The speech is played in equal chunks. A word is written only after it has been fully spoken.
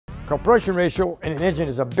Compression ratio in an engine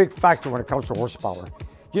is a big factor when it comes to horsepower.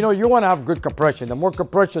 You know, you want to have good compression. The more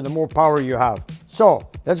compression, the more power you have. So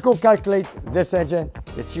let's go calculate this engine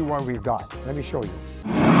and see what we've got. Let me show you.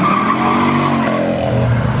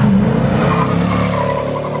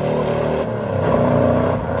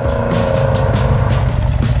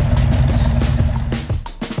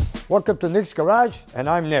 Welcome to Nick's Garage, and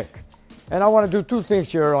I'm Nick. And I want to do two things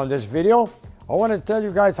here on this video. I want to tell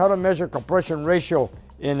you guys how to measure compression ratio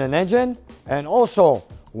in an engine, and also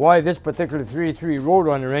why this particular 383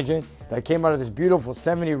 Roadrunner engine that came out of this beautiful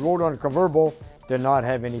 70 Roadrunner convertible did not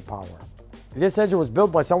have any power. This engine was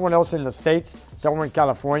built by someone else in the States, somewhere in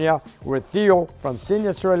California, where Theo from Sydney,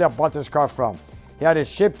 Australia bought this car from. He had it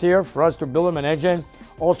shipped here for us to build him an engine,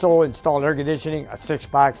 also install air conditioning, a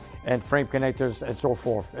six-pack, and frame connectors, and so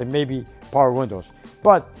forth, and maybe power windows.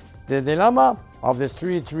 But the dilemma of this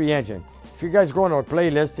 383 engine, if you guys go on our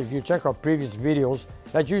playlist, if you check our previous videos,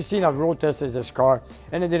 that you've seen, I've road tested this car,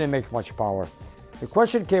 and it didn't make much power. The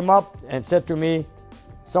question came up and said to me,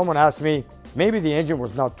 someone asked me, maybe the engine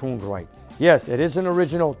was not tuned right. Yes, it is an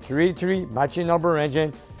original 383 matching number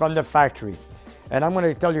engine from the factory. And I'm going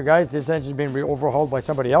to tell you guys, this engine's been overhauled by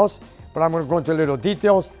somebody else, but I'm going to go into little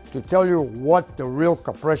details to tell you what the real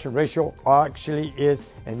compression ratio actually is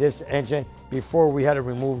in this engine before we had it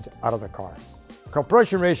removed out of the car.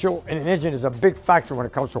 Compression ratio in an engine is a big factor when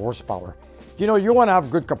it comes to horsepower. You know, you want to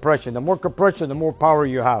have good compression. The more compression, the more power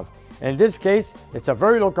you have. In this case, it's a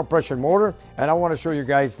very low compression motor, and I want to show you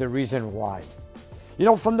guys the reason why. You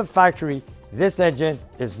know, from the factory, this engine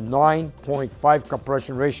is 9.5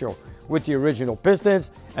 compression ratio with the original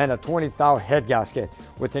pistons and a 20 thou head gasket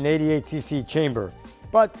with an 88cc chamber.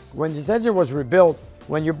 But when this engine was rebuilt,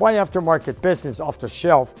 when you buy aftermarket pistons off the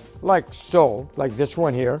shelf, like so, like this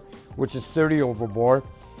one here, which is 30 overbore,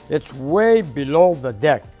 it's way below the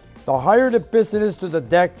deck. The higher the piston is to the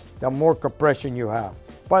deck, the more compression you have.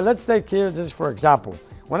 But let's take here this for example.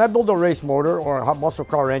 When I build a race motor or a muscle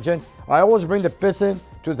car engine, I always bring the piston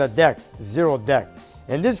to the deck, zero deck.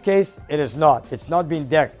 In this case, it is not. It's not being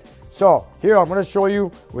decked. So here I'm going to show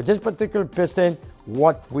you with this particular piston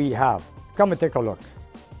what we have. Come and take a look.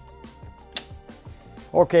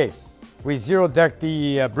 Okay, we zero decked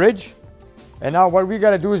the bridge. And now what we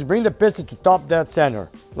got to do is bring the piston to top dead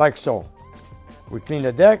center, like so. We clean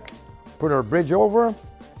the deck, put our bridge over.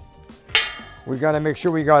 We got to make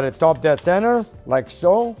sure we got it top dead center, like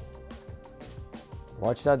so.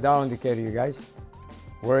 Watch that down indicator, you guys.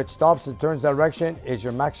 Where it stops and turns direction is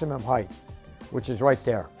your maximum height, which is right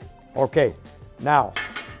there. Okay, now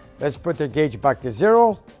let's put the gauge back to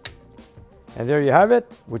 0. And there you have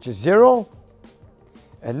it, which is 0.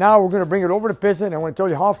 And now we're going to bring it over the piston, and I'm going to tell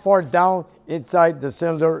you how far down inside the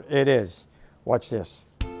cylinder it is. Watch this.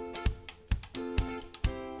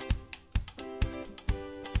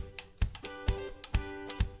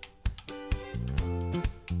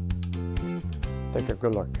 Take a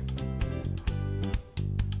good look.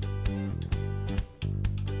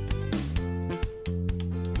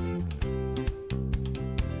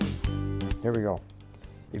 Here we go.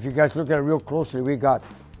 If you guys look at it real closely, we got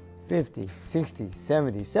 50, 60,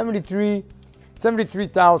 70, 73, 73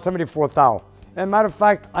 thou, 74 thou. And matter of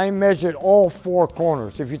fact, I measured all four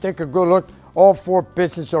corners. If you take a good look, all four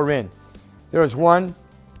pistons are in. There's one,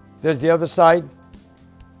 there's the other side.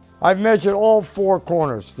 I've measured all four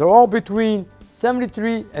corners. They're all between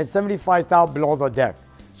 73 and 75 thou below the deck.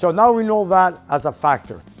 So now we know that as a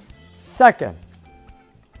factor. Second,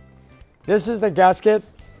 this is the gasket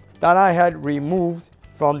that I had removed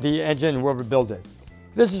from the engine whoever built it.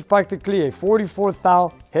 This is practically a 44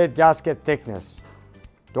 thou head gasket thickness.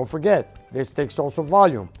 Don't forget, this takes also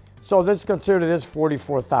volume. So let's consider this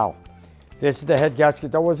 44 thou. This is the head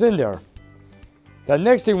gasket that was in there. The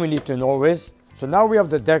next thing we need to know is, so now we have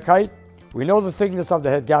the deck height, we know the thickness of the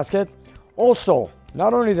head gasket. Also,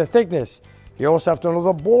 not only the thickness, you also have to know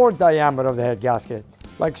the bore diameter of the head gasket,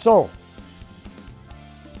 like so.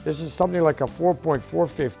 This is something like a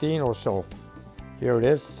 4.415 or so. Here it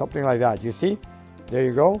is, something like that. You see? There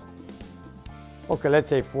you go. Okay, let's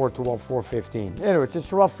say 412, 415. Anyway,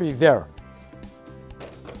 it's roughly there.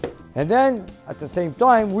 And then, at the same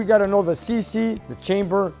time, we got to know the CC, the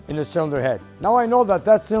chamber, in the cylinder head. Now I know that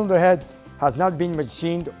that cylinder head has not been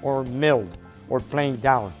machined or milled or planed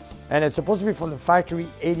down. And it's supposed to be from the factory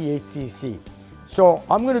 88cc. So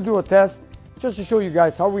I'm going to do a test just to show you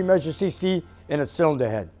guys how we measure CC in a cylinder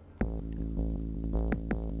head.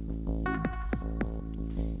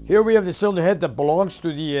 Here we have the cylinder head that belongs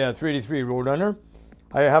to the 383 Roadrunner.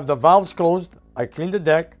 I have the valves closed. I cleaned the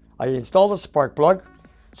deck. I installed a spark plug.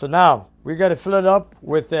 So now we got to fill it up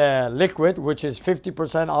with liquid, which is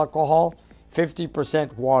 50% alcohol,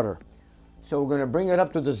 50% water. So we're going to bring it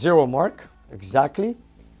up to the 0 mark, exactly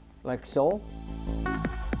like so.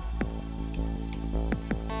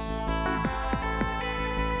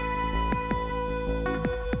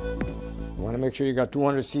 You want to make sure you got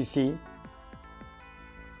 200 cc.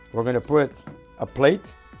 We're going to put a plate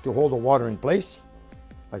to hold the water in place,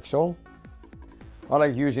 like so. I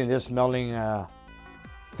like using this melting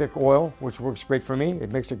thick oil, which works great for me.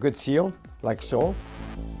 It makes a good seal, like so.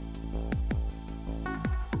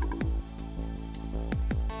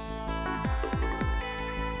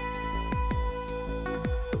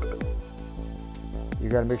 You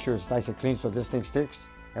got to make sure it's nice and clean so this thing sticks,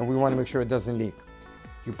 and we want to make sure it doesn't leak.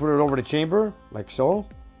 You put it over the chamber, like so.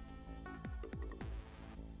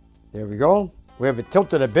 There we go. We have it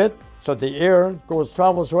tilted a bit so the air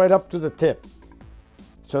travels right up to the tip.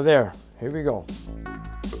 So there, here we go.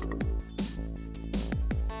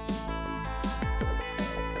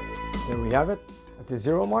 There we have it at the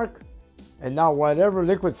 0 mark. And now whatever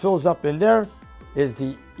liquid fills up in there is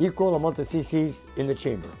the equal amount of cc's in the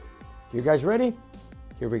chamber. You guys ready?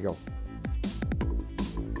 Here we go.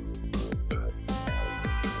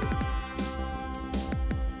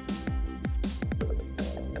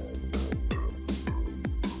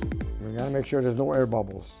 We gotta make sure there's no air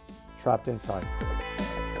bubbles trapped inside.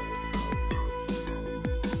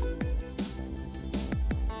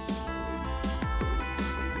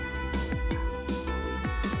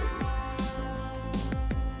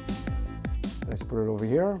 Let's put it over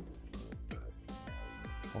here.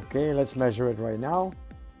 Okay, let's measure it right now.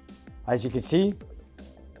 As you can see,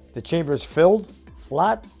 the chamber is filled,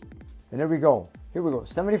 flat, and there we go. Here we go,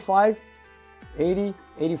 75, 80,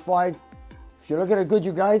 85. If you look at it good,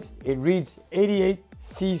 you guys, it reads 88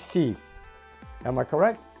 cc. Am I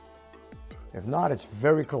correct? If not, it's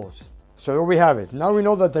very close. So there we have it. Now we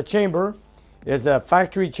know that the chamber is a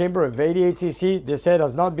factory chamber of 88 cc. This head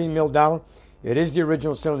has not been milled down. It is the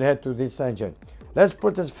original cylinder head to this engine. Let's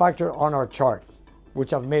put this factor on our chart,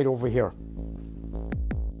 which I've made over here.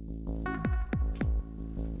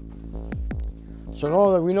 So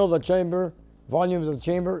now that we know the chamber, volume of the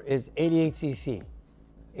chamber is 88 cc.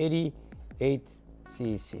 88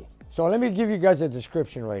 cc. So let me give you guys a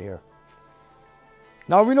description right here.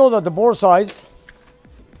 Now we know that the bore size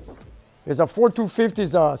is a 4250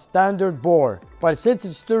 is a standard bore, but since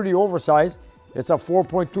it's 30 oversized, it's a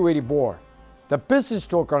 4.280 bore. The piston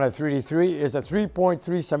stroke on a 3D3 is a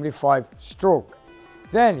 3.375 stroke.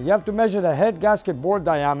 Then you have to measure the head gasket bore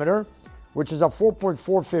diameter, which is a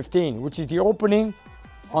 4.415, which is the opening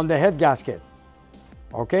on the head gasket.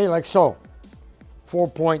 Okay, like so,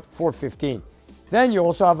 4.415. Then you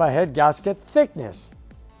also have a head gasket thickness,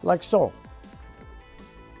 like so.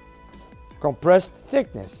 Compressed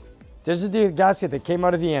thickness. This is the gasket that came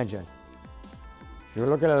out of the engine. If you're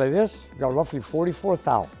looking at it like this, you got roughly 44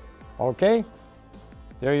 thou. Okay,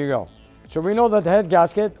 there you go. So we know that the head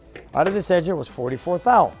gasket out of this engine was 44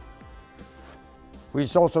 thou. We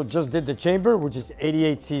also just did the chamber, which is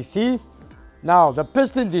 88 cc. Now the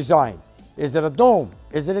piston design, is it a dome?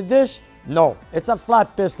 Is it a dish? No, it's a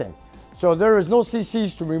flat piston. So there is no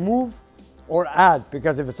cc's to remove or add,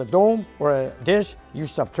 because if it's a dome or a dish, you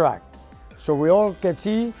subtract. So we all can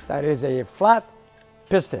see that is a flat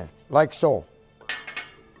piston, like so.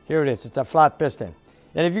 Here it is, it's a flat piston.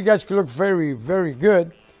 And if you guys could look very, very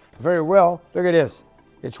good, very well, look at this.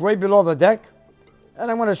 It's way below the deck. And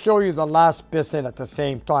I'm going to show you the last piston at the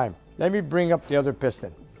same time. Let me bring up the other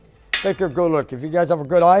piston. Take a good look. If you guys have a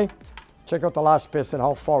good eye, check out the last piston,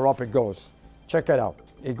 how far up it goes. Check it out.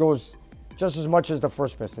 It goes just as much as the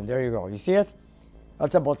first piston. There you go. You see it?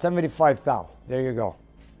 That's about 75 thou. There you go.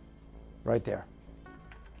 Right there.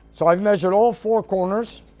 So I've measured all 4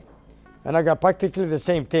 corners, and I got practically the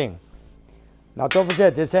same thing. Now don't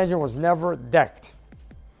forget, this engine was never decked.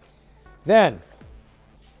 Then,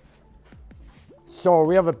 so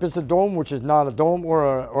we have a piston dome, which is not a dome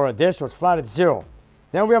or a dish, so it's flat at 0.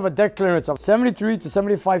 Then we have a deck clearance of 73 to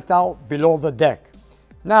 75 thou below the deck.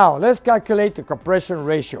 Now let's calculate the compression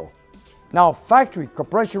ratio. Now factory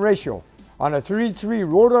compression ratio on a 3D3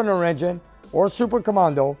 Roadrunner engine or Super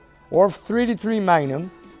Commando or 3D3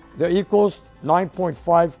 Magnum, that equals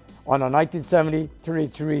 9.5 on a 1970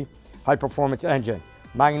 3D3 high performance engine.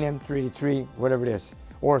 Magnum, 3D3, whatever it is,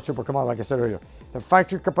 or Super Commando, like I said earlier. The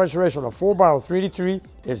factory compression ratio of a 4-barrel 3D3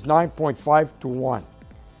 is 9.5 to 1.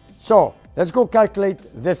 So let's go calculate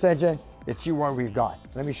this engine and see what we've got.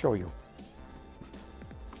 Let me show you.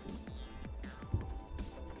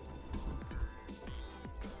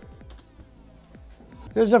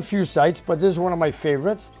 There's a few sites, but this is one of my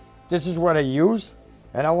favorites. This is what I use,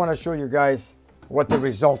 and I want to show you guys what the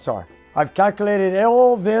results are. I've calculated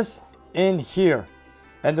all this in here.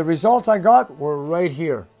 And the results I got were right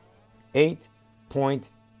here,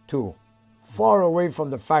 8.2. Far away from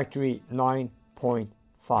the factory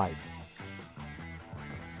 9.5.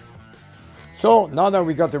 So now that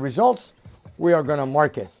we got the results, we are gonna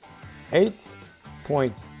mark it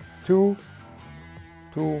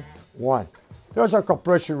 8.221. There's our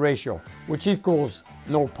compression ratio, which equals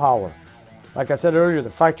no power. Like I said earlier, the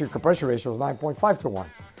factory compression ratio is 9.5 to 1.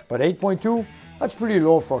 But 8.2, that's pretty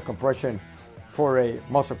low for compression for a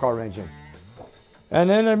muscle car engine. And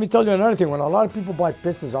then let me tell you another thing. When a lot of people buy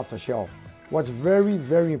pistons off the shelf, what's very,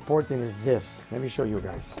 very important is this. Let me show you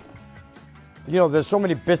guys. You know, there's so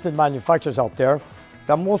many piston manufacturers out there.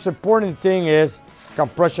 The most important thing is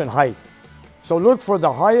compression height. So look for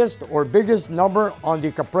the highest or biggest number on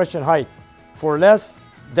the compression height for less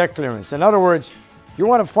deck clearance. In other words, you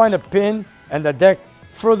want to find a pin and the deck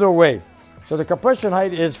further away. So the compression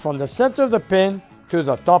height is from the center of the pin to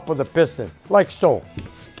the top of the piston, like so.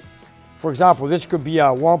 For example, this could be a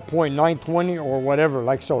 1.920 or whatever,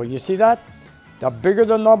 like so. You see that? The bigger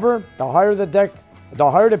the number, the higher the deck, the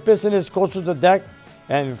higher the piston is closer to the deck,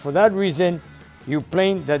 and for that reason, you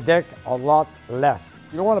plane the deck a lot less.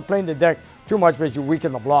 You don't want to plane the deck too much because you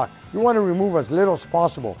weaken the block. You want to remove as little as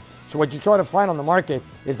possible. So what you try to find on the market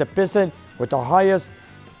is the piston with the highest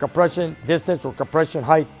compression distance or compression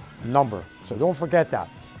height number. So don't forget that.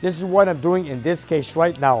 This is what I'm doing in this case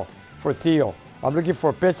right now for Theo. I'm looking for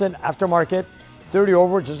a piston aftermarket, 30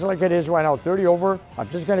 over, just like it is right now, 30 over. I'm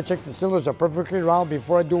just gonna check the cylinders are perfectly round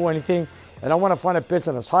before I do anything. And I wanna find a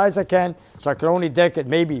piston as high as I can so I can only deck it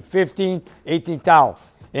maybe 15, 18 thou.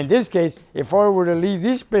 In this case, if I were to leave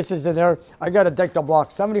these pistons in there, I gotta deck the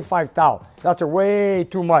block 75 thou. That's way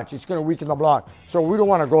too much. It's gonna weaken the block. So we don't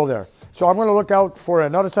wanna go there. So I'm gonna look out for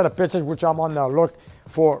another set of pistons, which I'm on the look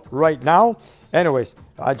for right now. Anyways,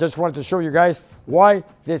 I just wanted to show you guys why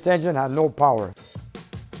this engine had no power.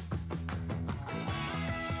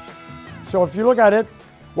 So if you look at it,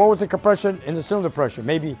 what was the compression in the cylinder pressure?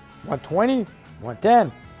 Maybe 120,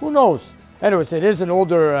 110, who knows? Anyways, it is an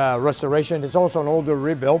older restoration. It's also an older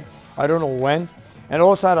rebuild. I don't know when. And it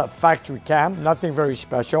also had a factory cam, nothing very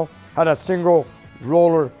special. Had a single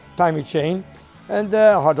roller timing chain and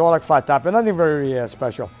hydraulic flat tap, and nothing very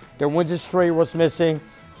special. The windshield tray was missing.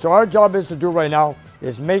 So our job is to do right now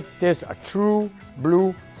is make this a true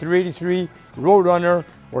blue 383 Roadrunner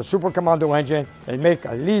or Super Commando engine and make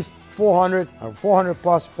at least 400 or 400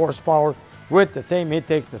 plus horsepower with the same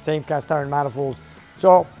intake, the same cast iron manifolds.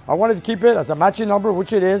 So I wanted to keep it as a matching number,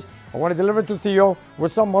 which it is. I want to deliver it to Theo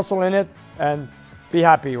with some muscle in it and be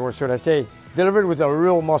happy, or should I say, deliver it with a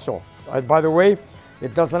real muscle. By the way,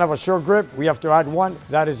 it doesn't have a short grip. We have to add one.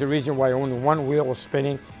 That is the reason why only one wheel was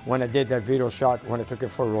spinning when I did that video shot when I took it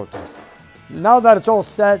for a road test. Now that it's all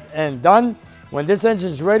set and done, when this engine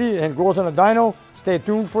is ready and goes on a dyno, stay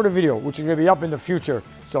tuned for the video, which is going to be up in the future.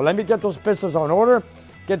 So let me get those pistons on order,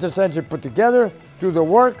 get this engine put together, do the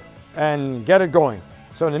work, and get it going.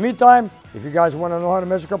 So in the meantime, if you guys want to know how to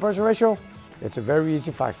measure compression ratio, it's a very easy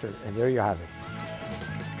factor, and there you have it.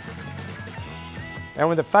 And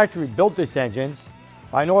when the factory built these engines,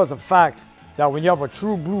 I know as a fact that when you have a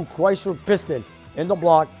true blue Chrysler piston in the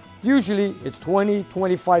block, usually it's 20,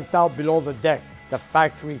 25 thou below the deck, the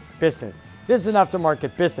factory pistons. This is an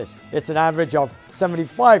aftermarket piston. It's an average of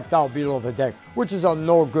 75 thou below the deck, which is a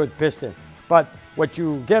no good piston. But what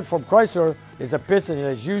you get from Chrysler is a piston that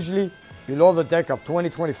is usually below the deck of 20,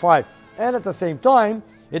 25. And at the same time,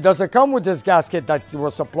 it doesn't come with this gasket that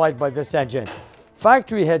was supplied by this engine.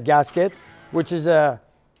 Factory head gasket, which is a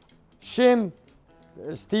shim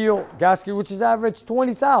steel gasket, which is average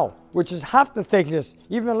 20 thou, which is half the thickness,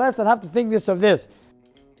 even less than half the thickness of this.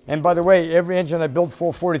 And by the way, every engine I built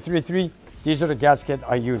 443.3, these are the gasket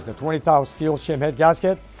I use, the 20 thou steel shim head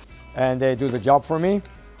gasket, and they do the job for me,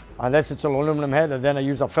 unless it's an aluminum head, and then I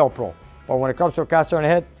use a Felpro. But when it comes to a cast iron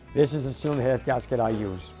head, this is the cylinder head gasket I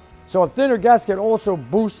use. So a thinner gasket also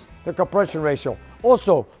boosts the compression ratio.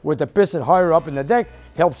 Also, with the piston higher up in the deck,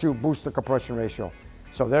 helps you boost the compression ratio.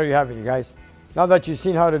 So there you have it, you guys. Now that you've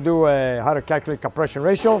seen how to calculate compression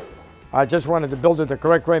ratio, I just wanted to build it the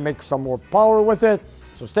correct way, make some more power with it.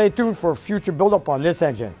 So stay tuned for a future build-up on this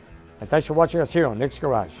engine. And thanks for watching us here on Nick's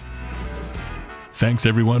Garage. Thanks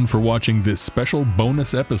everyone for watching this special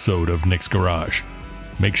bonus episode of Nick's Garage.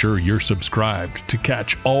 Make sure you're subscribed to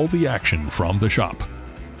catch all the action from the shop.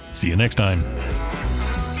 See you next time.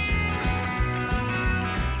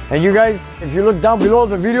 And you guys, if you look down below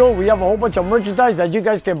the video, we have a whole bunch of merchandise that you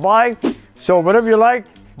guys can buy. So whatever you like,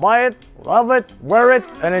 buy it, love it, wear it,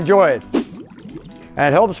 and enjoy it.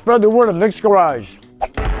 And help spread the word of Nick's Garage.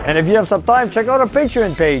 And if you have some time, check out our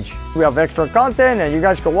Patreon page. We have extra content and you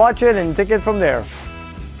guys can watch it and take it from there.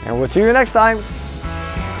 And we'll see you next time.